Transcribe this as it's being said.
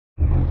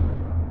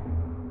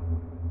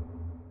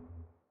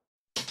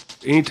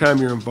Anytime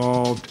you're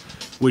involved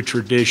with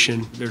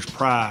tradition, there's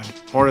pride.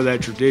 Part of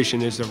that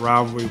tradition is the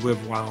rivalry with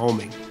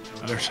Wyoming.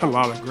 There's a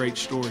lot of great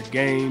storied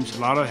games, a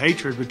lot of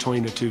hatred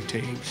between the two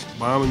teams.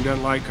 Wyoming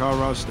doesn't like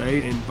Colorado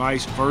State and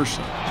vice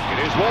versa. It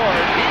is Ward.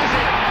 He's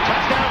in.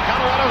 Touchdown,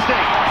 Colorado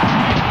State.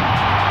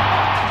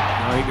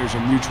 I think there's a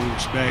mutual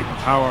respect of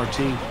how our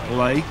team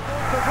play. He's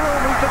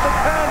at the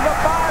 10, the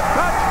 5,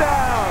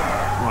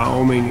 touchdown!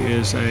 Wyoming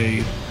is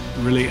a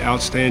really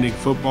outstanding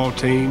football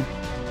team.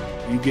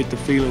 You get the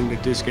feeling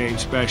that this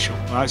game's special.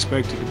 I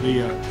expect it to be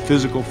a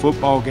physical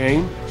football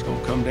game. It's going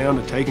to come down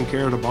to taking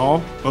care of the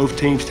ball. Both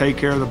teams take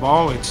care of the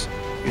ball. It's,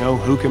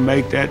 who can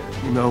make that,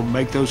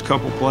 make those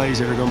couple plays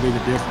that are going to be the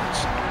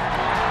difference.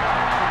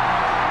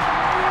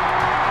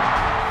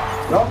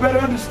 Y'all better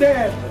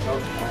understand,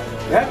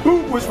 that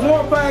boot was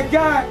worn by a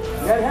guy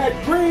that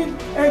had green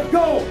and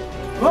gold.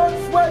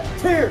 Blood, sweat,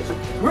 tears,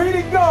 green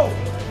and gold.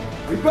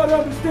 We better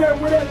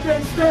understand where that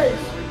thing stays.